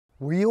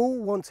We all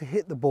want to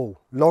hit the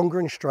ball longer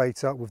and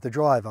straighter with the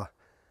driver,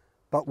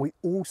 but we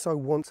also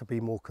want to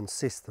be more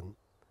consistent.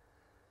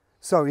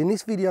 So in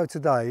this video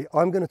today,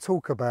 I'm going to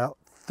talk about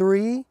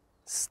 3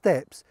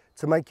 steps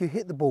to make you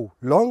hit the ball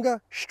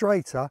longer,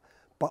 straighter,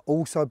 but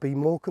also be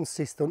more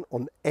consistent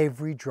on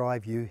every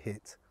drive you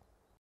hit.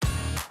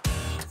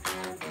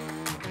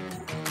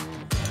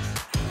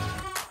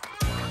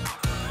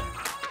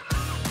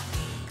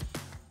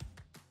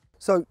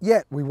 So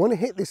yeah, we want to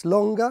hit this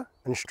longer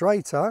and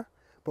straighter,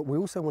 but we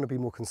also want to be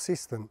more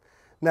consistent.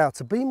 Now,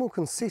 to be more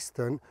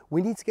consistent,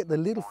 we need to get the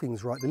little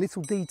things right, the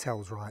little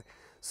details right.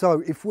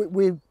 So if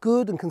we're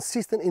good and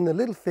consistent in the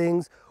little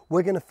things,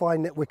 we're going to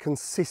find that we're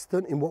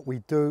consistent in what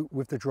we do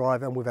with the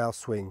drive and with our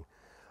swing.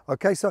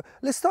 Okay, so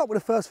let's start with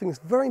the first thing that's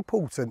very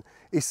important.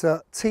 It's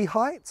tee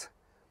height,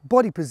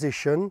 body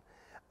position,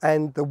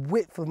 and the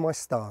width of my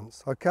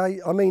stance,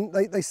 okay? I mean,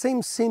 they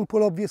seem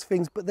simple, obvious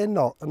things, but they're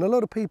not. And a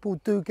lot of people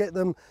do get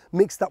them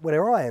mixed up with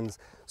their irons.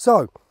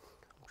 So,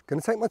 I'm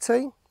gonna take my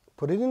tee,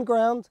 put it in the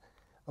ground,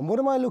 and what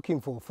am I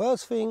looking for?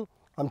 First thing,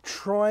 I'm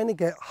trying to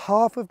get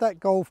half of that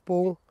golf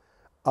ball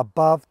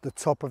above the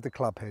top of the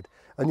club head.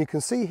 And you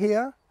can see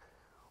here,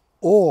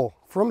 or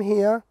from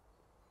here,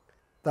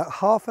 that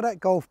half of that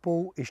golf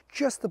ball is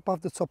just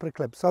above the top of the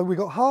club. So we've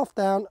got half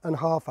down and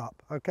half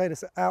up, okay?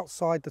 That's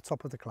outside the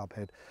top of the club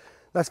head.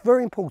 That's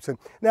very important.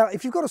 Now,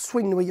 if you've got a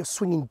swing where you're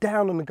swinging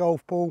down on the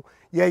golf ball,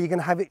 yeah, you're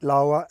gonna have it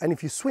lower. And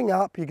if you swing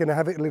up, you're gonna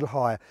have it a little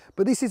higher.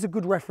 But this is a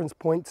good reference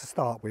point to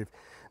start with.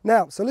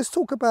 Now, so let's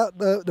talk about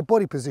the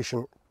body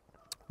position.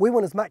 We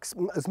want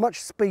as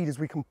much speed as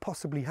we can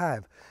possibly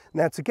have.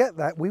 Now, to get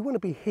that, we wanna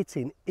be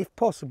hitting, if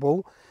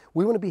possible,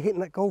 we wanna be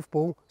hitting that golf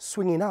ball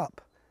swinging up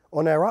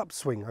on our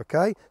upswing,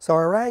 okay? So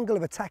our angle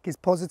of attack is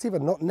positive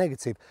and not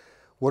negative.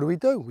 What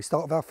do? We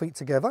start with our feet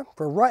together.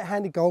 For a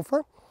right-handed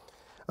golfer,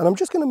 and I'm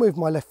just going to move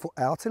my left foot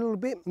out a little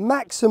bit,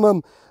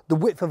 maximum the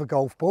width of a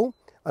golf ball,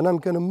 and I'm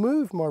going to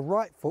move my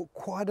right foot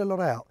quite a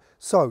lot out.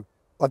 So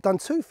I've done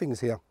 2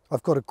 things here.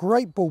 I've got a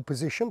great ball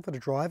position for the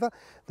driver.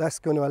 That's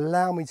going to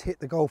allow me to hit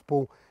the golf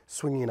ball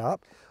swinging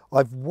up.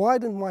 I've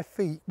widened my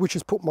feet, which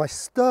has put my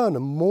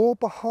sternum more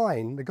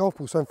behind the golf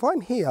ball. So if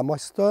I'm here, my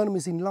sternum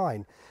is in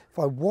line. If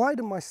I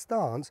widen my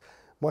stance,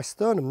 my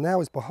sternum now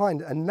is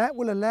behind, and that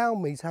will allow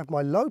me to have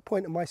my low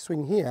point of my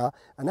swing here,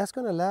 and that's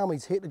going to allow me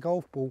to hit the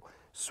golf ball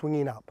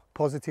swinging up,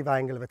 positive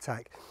angle of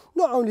attack.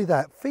 Not only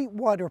that, feet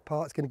wider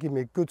apart is going to give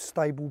me a good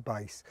stable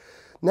base.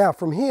 Now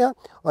from here,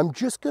 I'm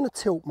just going to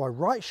tilt my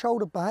right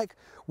shoulder back,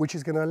 which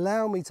is going to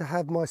allow me to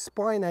have my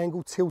spine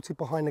angle tilted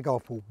behind the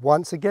golf ball.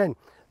 Once again,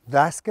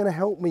 that's going to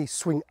help me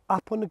swing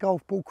up on the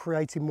golf ball,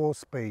 creating more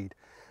speed.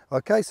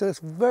 Okay, so that's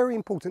very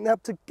important. Now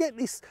to get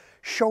this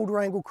shoulder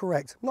angle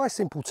correct, nice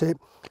simple tip,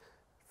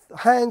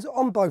 hands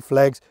on both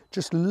legs,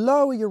 just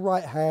lower your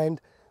right hand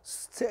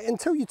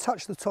until you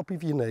touch the top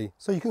of your knee.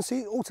 So you can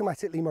see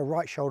automatically my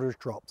right shoulder has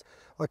dropped.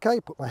 Okay,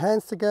 put my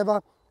hands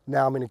together,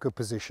 now I'm in a good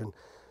position.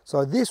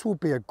 So this will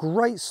be a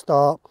great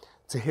start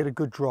to hit a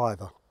good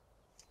driver.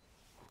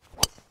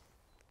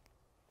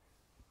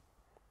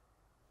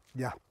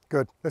 Yeah,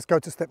 good. Let's go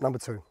to step number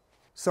 2.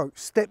 So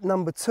step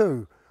number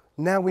 2,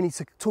 now we need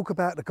to talk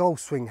about the golf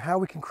swing, how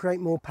we can create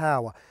more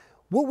power.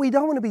 What we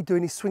don't want to be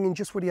doing is swinging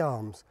just with the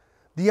arms.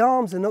 The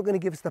arms are not going to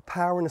give us the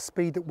power and the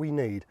speed that we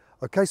need.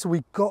 Okay, so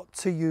we've got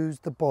to use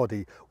the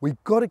body.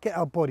 We've got to get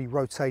our body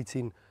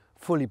rotating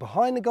fully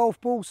behind the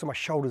golf ball, so my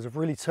shoulders have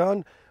really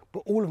turned, but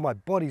all of my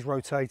body's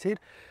rotated.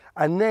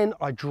 And then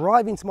I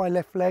drive into my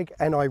left leg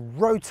and I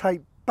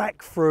rotate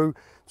back through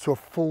to a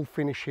full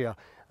finish here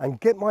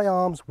and get my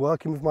arms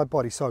working with my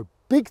body. So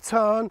big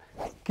turn,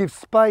 give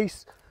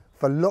space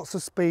for lots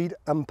of speed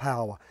and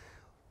power.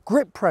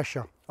 Grip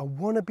pressure, I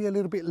want to be a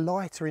little bit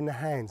lighter in the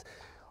hands.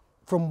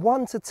 From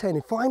 1 to 10,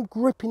 if I'm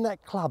gripping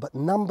that club at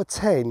number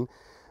 10,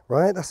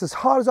 right, that's as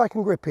hard as I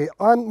can grip it,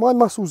 my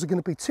muscles are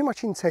going to be too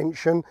much in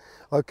tension,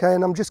 okay,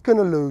 and I'm just going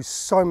to lose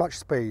so much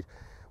speed.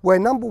 Where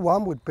number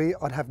 1 would be,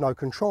 I'd have no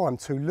control, I'm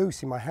too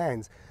loose in my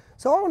hands.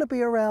 So I want to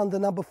be around the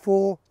number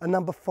 4 and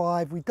number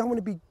 5. We don't want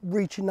to be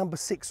reaching number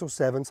 6 or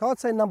 7. So I'd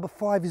say number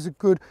 5 is a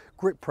good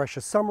grip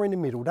pressure, somewhere in the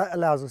middle. That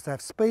allows us to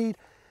have speed,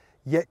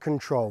 yet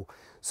control.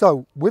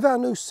 So with our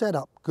new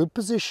setup, good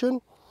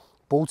position,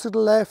 ball to the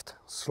left,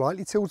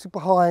 slightly tilted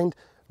behind,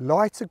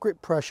 lighter grip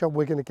pressure,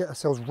 we're going to get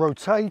ourselves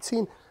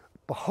rotating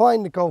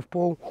behind the golf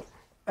ball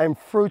and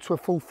through to a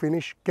full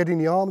finish, getting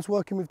the arms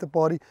working with the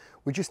body.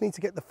 We just need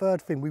to get the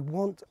third thing. We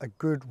want a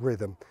good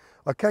rhythm.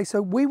 Okay,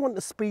 so we want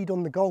the speed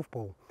on the golf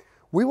ball.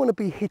 We want to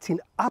be hitting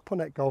up on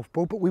that golf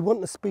ball, but we want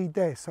the speed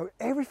there. So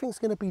everything's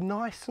going to be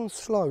nice and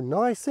slow,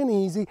 nice and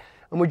easy,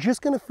 and we're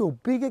just going to feel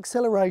big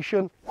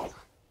acceleration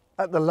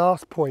at the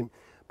last point.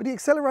 But the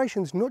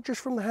acceleration is not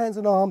just from the hands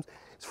and arms,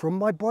 it's from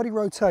my body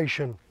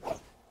rotation.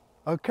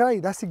 Okay,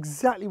 that's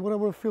exactly what I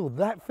want to feel,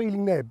 that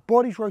feeling there.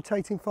 Body's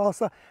rotating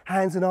faster,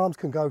 hands and arms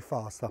can go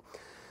faster.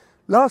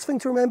 Last thing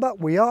to remember,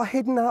 we are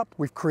heading up,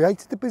 we've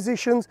created the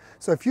positions.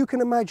 So if you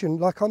can imagine,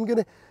 like I'm going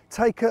to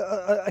take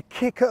a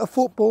kick at a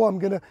football, I'm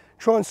going to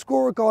try and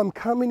score a goal, I'm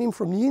coming in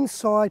from the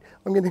inside,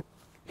 I'm going to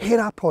hit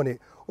up on it.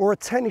 or a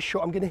tennis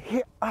shot, I'm going to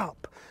hit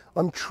up.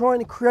 I'm trying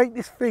to create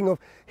this thing of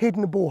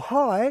hitting the ball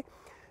high.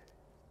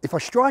 If I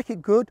strike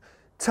it good,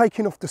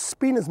 taking off the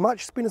spin, as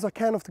much spin as I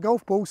can off the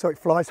golf ball so it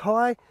flies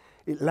high,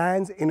 it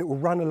lands and it will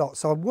run a lot.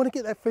 So I want to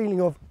get that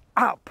feeling of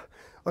up,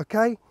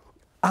 okay?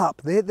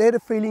 Up, they're the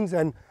feelings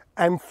and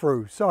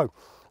through. So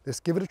let's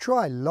give it a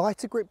try.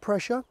 Lighter grip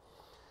pressure,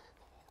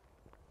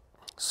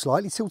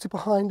 slightly tilted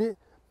behind it,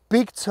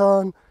 big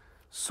turn,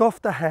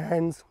 softer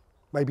hands,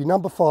 maybe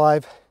number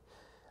 5,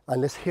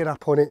 and let's hit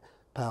up on it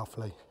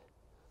powerfully.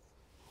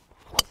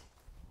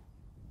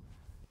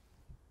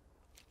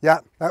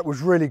 Yeah, that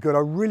was really good. I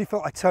really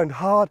felt I turned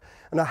hard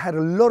and I had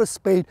a lot of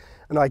speed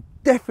and I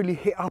definitely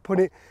hit up on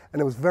it and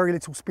there was very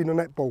little spin on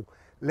that ball.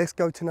 Let's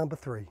go to number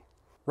 3.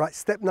 Right,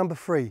 step number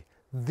 3.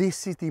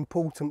 This is the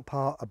important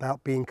part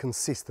about being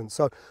consistent.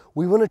 So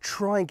we want to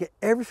try and get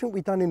everything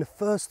we've done in the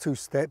first 2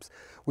 steps.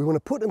 We want to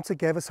put them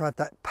together so I have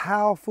that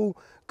powerful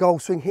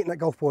golf swing, hitting that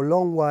golf ball a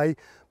long way,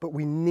 but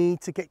we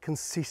need to get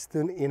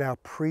consistent in our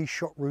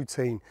pre-shot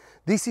routine.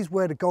 This is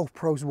where the golf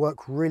pros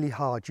work really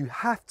hard. You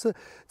have to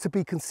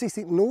be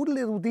consistent in all the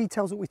little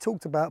details that we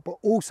talked about, but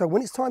also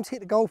when it's time to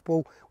hit the golf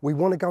ball, we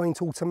want to go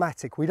into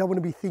automatic. We don't want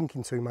to be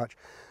thinking too much.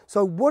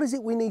 So what is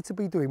it we need to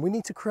be doing? We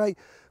need to create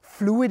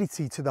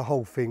fluidity to the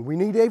whole thing. We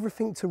need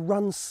everything to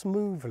run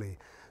smoothly.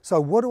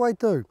 So what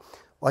do?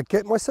 I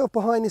get myself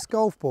behind this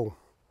golf ball.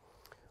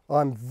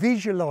 I'm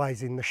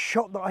visualizing the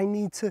shot that I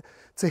need to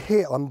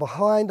hit. I'm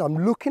behind,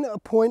 I'm looking at a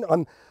point,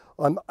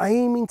 I'm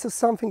aiming to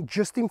something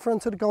just in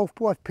front of the golf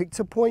ball. I've picked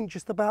a point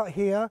just about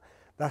here.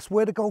 That's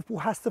where the golf ball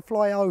has to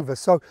fly over.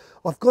 So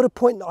I've got a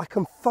point that I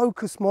can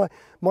focus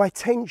my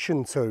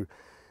attention to.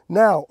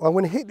 Now, I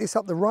want to hit this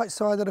up the right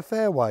side of the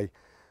fairway.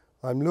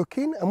 I'm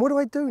looking, and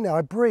what do now?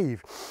 I breathe.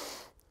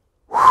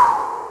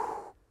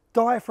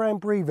 Diaphragm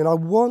breathing. I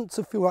want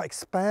to feel like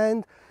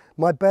expand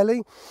my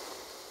belly.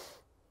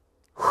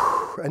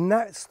 And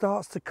that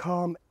starts to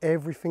calm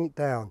everything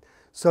down.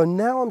 So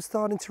now I'm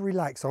starting to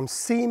relax. I'm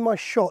seeing my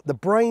shot, the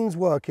brain's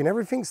working,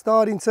 everything's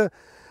starting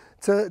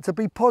to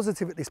be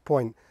positive at this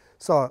point.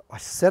 So I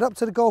set up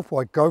to the golf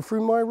ball, I go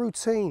through my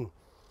routine.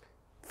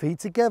 Feet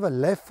together,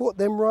 left foot,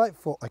 then right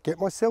foot. I get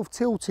myself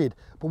tilted.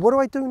 But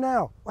what do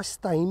now? I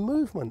stay in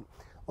movement.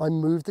 I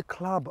move the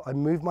club, I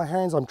move my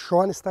hands. I'm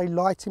trying to stay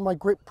light in my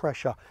grip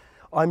pressure.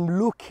 I'm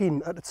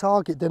looking at the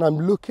target, then I'm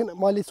looking at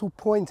my little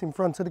point in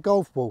front of the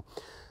golf ball.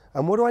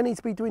 And what do I need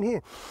to be doing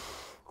here?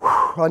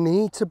 I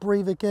need to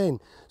breathe again.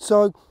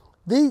 So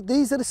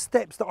these are the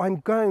steps that I'm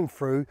going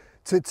through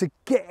to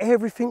get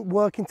everything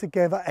working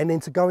together and then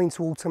to go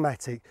into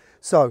automatic.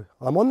 So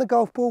I'm on the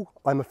golf ball,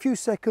 I'm a few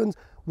seconds.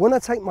 When I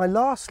take my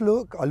last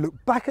look, I look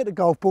back at the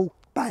golf ball,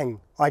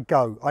 bang, I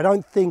go. I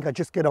don't think, I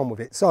just get on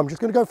with it. So I'm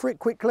just gonna go for it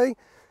quickly.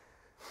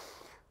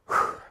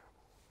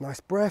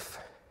 Nice breath.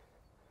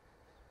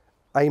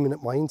 Aiming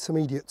at my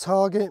intermediate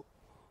target.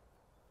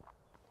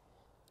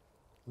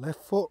 Left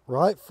foot,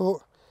 right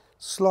foot,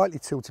 slightly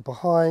tilted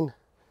behind.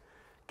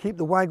 Keep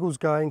the waggles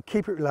going,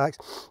 keep it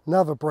relaxed.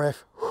 Another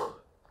breath.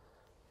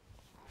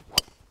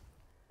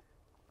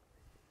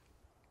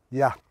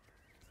 Yeah,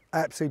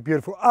 absolutely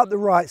beautiful. Up the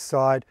right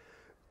side,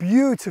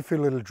 beautiful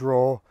little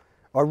draw.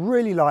 I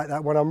really like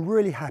that one, I'm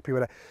really happy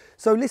with it.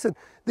 So listen,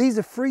 these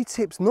are 3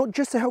 tips, not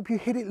just to help you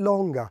hit it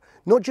longer,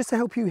 not just to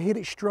help you hit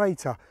it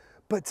straighter,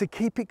 but to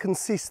keep it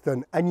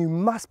consistent. And you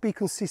must be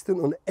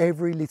consistent on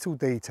every little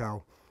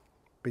detail.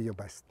 Be your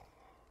best.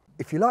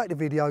 If you like the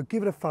video,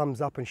 give it a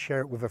thumbs up and share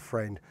it with a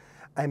friend.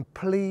 And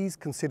please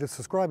consider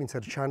subscribing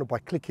to the channel by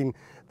clicking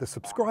the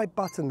subscribe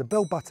button, the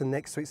bell button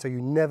next to it, so you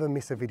never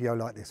miss a video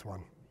like this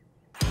one.